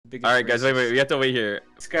Alright, guys, wait. We have to wait here.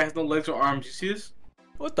 This guy has no legs or arms. You see this?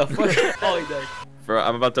 What the fuck? Oh, he died. Bro,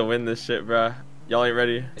 I'm about to win this shit, bro. Y'all ain't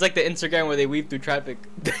ready. It's like the Instagram where they weave through traffic.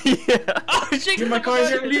 Yeah. Oh shit! Yeah, my car is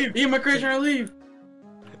trying to leave. Yeah, my car is trying to leave.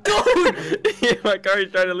 Dude! Yeah, my car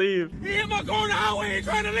is trying to leave. He hit my car on the highway and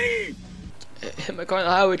trying to leave. Hit my car on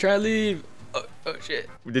the highway trying to leave. Oh shit.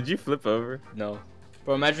 Did you flip over? No.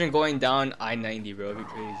 Bro, imagine going down I-90, bro. It'd be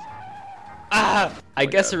crazy. Ah! I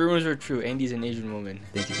guess the rumors were true. Andy's an Asian woman.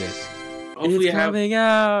 Thank you, guys. Hopefully, It's coming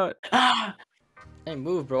out. Ah! Hey,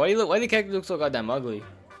 move, bro. Why the character look so goddamn ugly?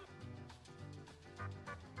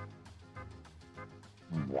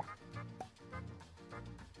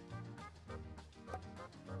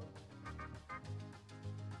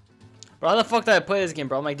 Bro, how the fuck did I play this game,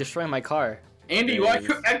 bro? I'm like destroying my car. Andy, why are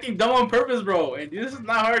you acting dumb on purpose, bro? Andy, this is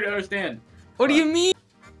not hard to understand. What do you mean?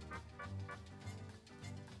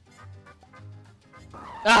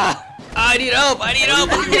 Ah! I need help! I need help!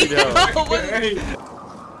 I need help! Hey.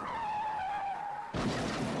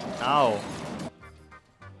 Ow.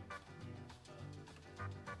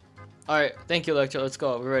 Alright, thank you, Electro. Let's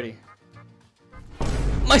go. We're ready.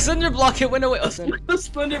 My cinder block hit went away. Oh, cinder. The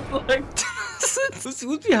splendid flag.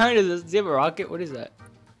 Who's behind us? Does he have a rocket? What is that?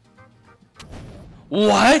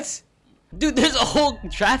 What? Dude, there's a whole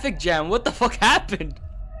traffic jam. What the fuck happened?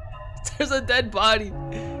 There's a dead body.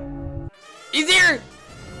 He's here!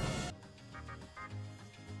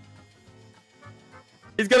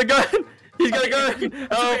 He's got a gun. He's got a gun.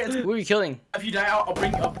 Oh. Who are you killing? If you die, I'll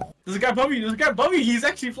bring you up. There's a guy above you. There's a guy above you. He's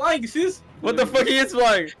actually flying. You see this? What the fuck? He is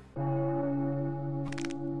flying.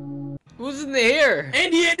 Who's in the air?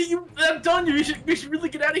 Andy, I'm telling you, we should really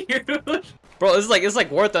get out of here. Bro, it's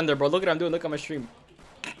like War Thunder, bro. Look what I'm doing. Look at my stream.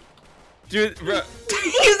 Dude, bro.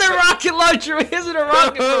 He's a rocket launcher. He isn't a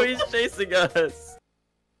rocket. Oh, he's chasing us.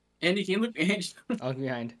 Andy, can you look behind you? I'll be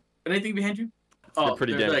behind. Anything behind you? They're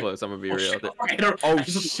pretty damn like, close. I'm gonna be real. Shit. Oh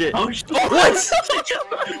shit. Oh shit. What?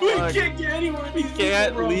 We can't get anywhere. These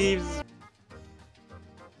Can't people, bro. leave.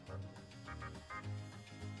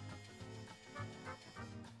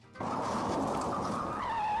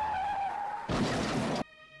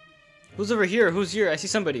 Who's over here? Who's here? I see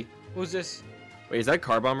somebody. Who's this? Wait, is that a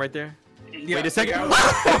car bomb right there? Yeah, Wait a second. yeah.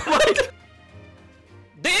 Oh my God.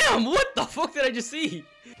 Damn! What the fuck did I just see?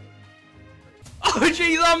 Oh shit,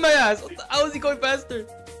 he's on my ass! How is he going faster?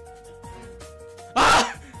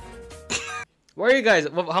 Ah! Where are you guys?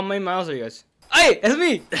 How many miles are you guys? Hey, it's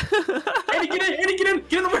me! Andy, get in! Andy, get in!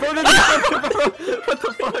 Get in the way! What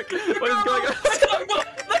the fuck? What is going on?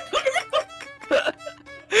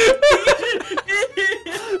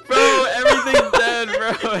 Bro, everything's dead, bro.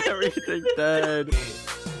 Everything's dead.